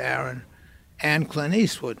Judith Aaron, and Clint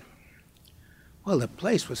Eastwood. Well, the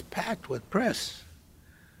place was packed with press.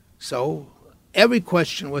 So every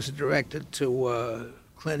question was directed to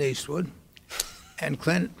Clint Eastwood, and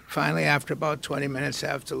Clint finally, after about 20 minutes,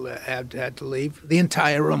 had to leave. The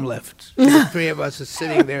entire room left. The three of us are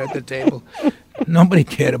sitting there at the table. Nobody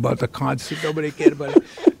cared about the concert. Nobody cared about it.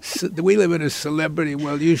 So we live in a celebrity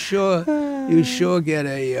world. You sure get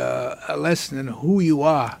a lesson in who you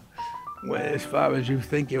are, as far as you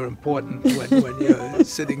think you're important when you're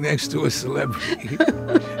sitting next to a celebrity.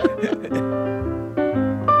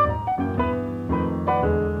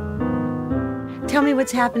 Tell me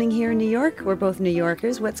what's happening here in New York. We're both New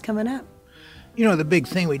Yorkers. What's coming up? The big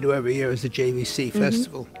thing we do every year is the JVC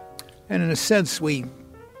Festival. And in a sense, we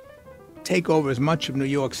take over as much of New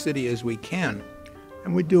York City as we can.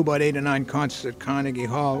 And we do about 8 or 9 concerts at Carnegie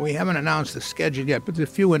Hall. We haven't announced the schedule yet, but there's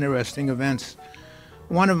a few interesting events.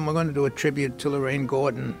 One of them, we're going to do a tribute to Lorraine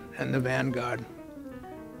Gordon and the Vanguard.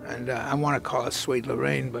 And I want to call it Sweet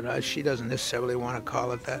Lorraine, but she doesn't necessarily want to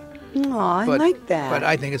call it that. Oh, I like that. But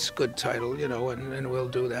I think it's a good title, and we'll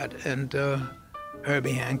do that. And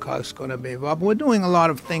Herbie Hancock's going to be involved. We're doing a lot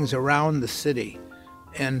of things around the city,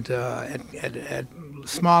 and at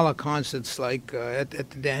smaller concerts like at the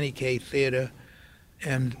Danny Kaye Theater,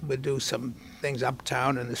 and we do some things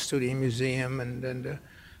uptown in the Studio Museum. And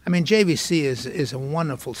I mean, JVC is a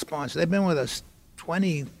wonderful sponsor. They've been with us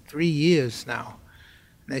 23 years now.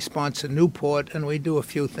 They sponsor Newport, and we do a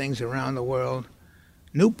few things around the world.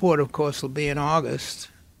 Newport, of course, will be in August,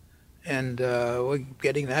 and we're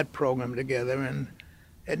getting that program together. And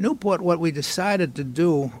at Newport, what we decided to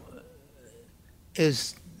do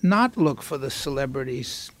is not look for the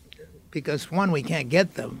celebrities, because one, we can't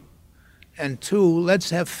get them, and two,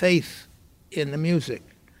 let's have faith in the music.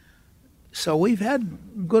 So we've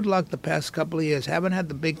had good luck the past couple of years. Haven't had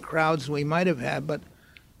the big crowds we might have had, but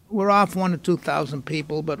we're off 1,000 to 2,000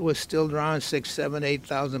 people, but we're still drawing 6,000, 7,000,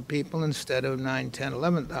 8,000 people instead of 9,000, 10,000,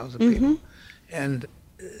 11,000 people. And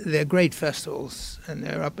they're great festivals, and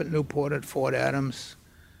they're up at Newport at Fort Adams.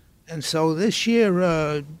 And so this year,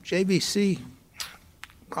 JVC,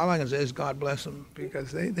 all I can say is God bless them,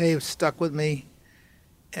 because they have stuck with me,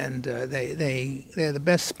 and they're the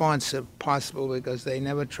best sponsor possible, because they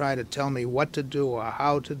never try to tell me what to do or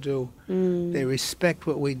how to do. They respect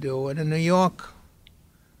what we do. And in New York,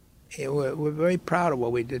 we're very proud of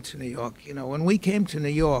what we did to New York. When we came to New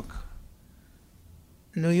York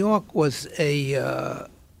was it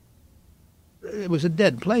was a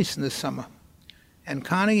dead place in the summer. And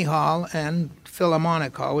Carnegie Hall and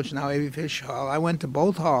Philharmonic Hall, which is now A.V. Fisher Hall, I went to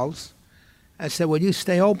both halls. I said, "Will you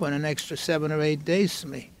stay open an extra 7 or 8 days for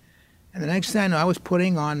me?" And the next thing I know, I was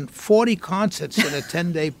putting on 40 concerts in a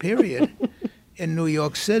 10-day period in New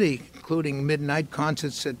York City, including midnight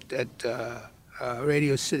concerts at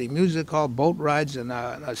Radio City Music Hall, boat rides in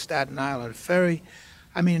Staten Island Ferry.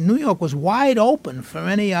 I mean, New York was wide open for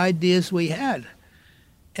any ideas we had.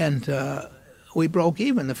 And we broke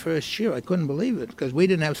even the first year. I couldn't believe it, because we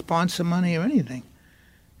didn't have sponsor money or anything.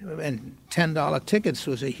 And $10 tickets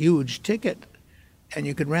was a huge ticket. And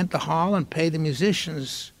you could rent the hall and pay the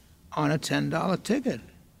musicians on a $10 ticket.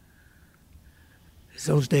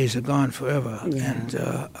 Those days are gone forever.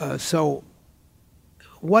 Yeah. And so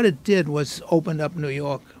what it did was opened up New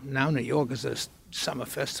York. Now New York is a summer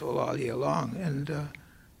festival all year long, and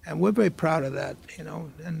we're very proud of that,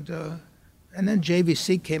 And then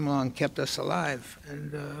JVC came along and kept us alive.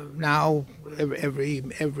 And now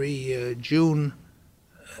every June,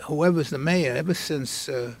 whoever's the mayor, ever since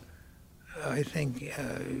I think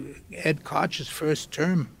Ed Koch's first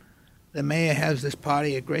term, the mayor has this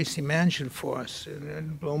party at Gracie Mansion for us,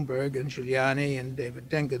 and Bloomberg and Giuliani and David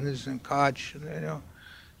Dinkins and Koch, and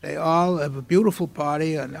they all have a beautiful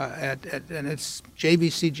party, and it's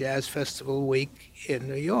JVC Jazz Festival Week in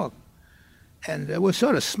New York. And we're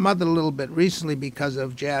sort of smothered a little bit recently because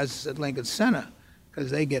of Jazz at Lincoln Center, because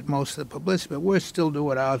they get most of the publicity, but we're still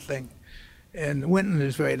doing our thing. And Winton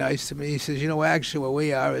is very nice to me. He says, actually where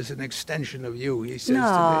we are is an extension of you, he says to me.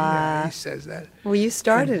 Yeah, he says that. Well, you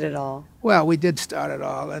started it all. Well, we did start it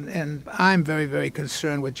all, and I'm very, very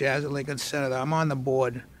concerned with Jazz at Lincoln Center. I'm on the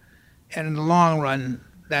board, and in the long run,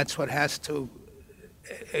 that's what has to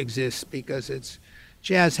exist, because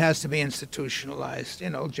jazz has to be institutionalized,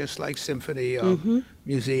 just like symphony or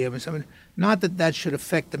museum or something. Not that should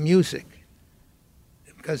affect the music,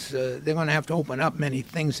 because they're going to have to open up many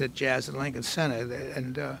things at Jazz at Lincoln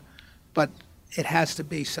Center, but it has to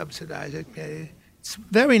be subsidized. It's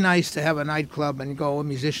very nice to have a nightclub and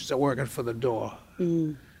musicians are working for the door.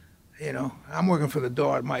 I'm working for the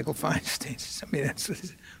door at Michael Feinstein's.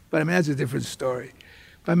 That's a different story.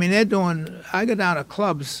 But I go down to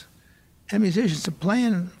clubs, and musicians are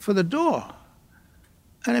playing for the door.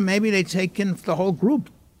 And then maybe they take in the whole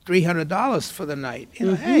group $300 for the night.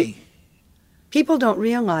 Hey. People don't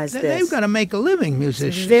realize this. They've got to make a living,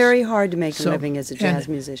 musicians. It's very hard to make a living as a jazz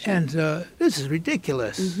musician. And this is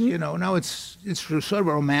ridiculous. Now it's sort of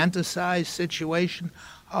a romanticized situation.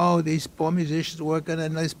 Oh, these poor musicians working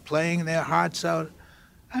and they're playing their hearts out.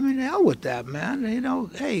 Hell with that, man.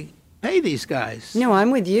 Hey, pay these guys. No, I'm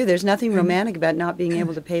with you. There's nothing romantic about not being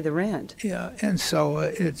able to pay the rent. Yeah, and so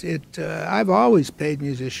I've always paid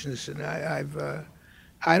musicians, and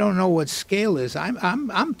I don't know what scale is.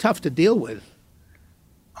 I'm tough to deal with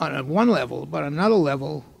on one level, but on another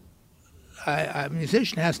level, a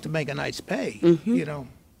musician has to make a nice pay,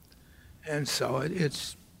 And so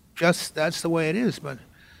it's just, that's the way it is. But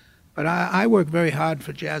But I work very hard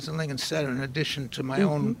for Jazz in Lincoln Center in addition to my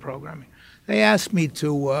own programming. They asked me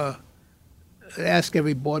to ask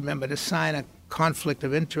every board member to sign a conflict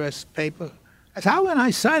of interest paper. I said, how can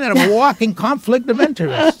I sign that? I'm a walking conflict of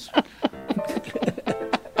interest.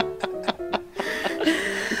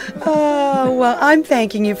 Oh, well, I'm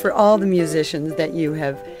thanking you for all the musicians that you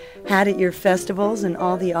have had at your festivals and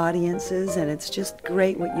all the audiences, and it's just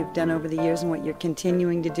great what you've done over the years and what you're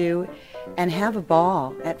continuing to do. And have a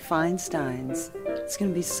ball at Feinstein's. It's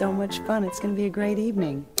going to be so much fun. It's going to be a great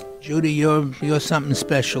evening. Judy, you're something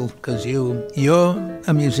special because you're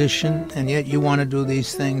a musician, and yet you want to do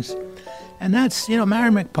these things. And that's,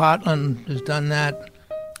 Mary McPartland has done that,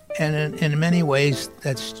 and in many ways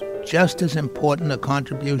that's just as important a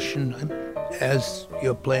contribution as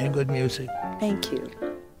you're playing good music. Thank you.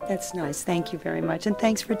 That's nice. Thank you very much. And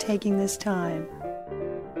thanks for taking this time.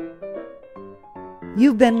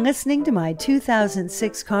 You've been listening to my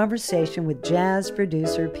 2006 conversation with jazz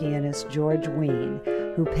producer, pianist George Wein,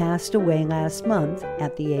 who passed away last month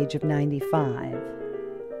at the age of 95.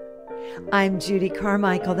 I'm Judy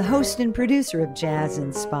Carmichael, the host and producer of Jazz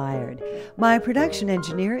Inspired. My production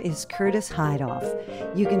engineer is Curtis Heidoff.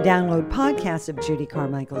 You can download podcasts of Judy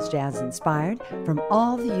Carmichael's Jazz Inspired from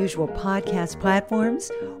all the usual podcast platforms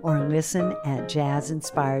or listen at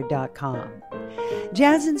jazzinspired.com.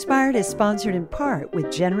 Jazz Inspired is sponsored in part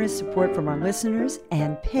with generous support from our listeners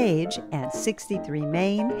and Page at 63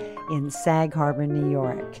 Main in Sag Harbor, New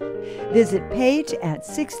York. Visit Page at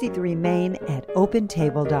 63 Main at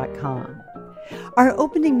opentable.com. Our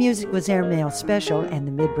opening music was Airmail Special, and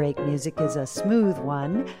the mid-break music is a smooth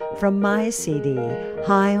one from my CD,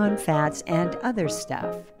 High on Fats and Other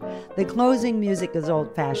Stuff. The closing music is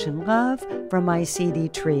Old Fashioned Love from my CD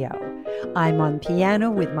Trio. I'm on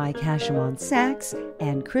piano with Mike Hashem on sax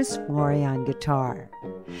and Chris Flory on guitar.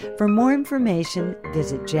 For more information,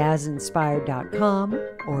 visit jazzinspired.com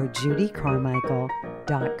or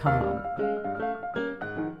judycarmichael.com.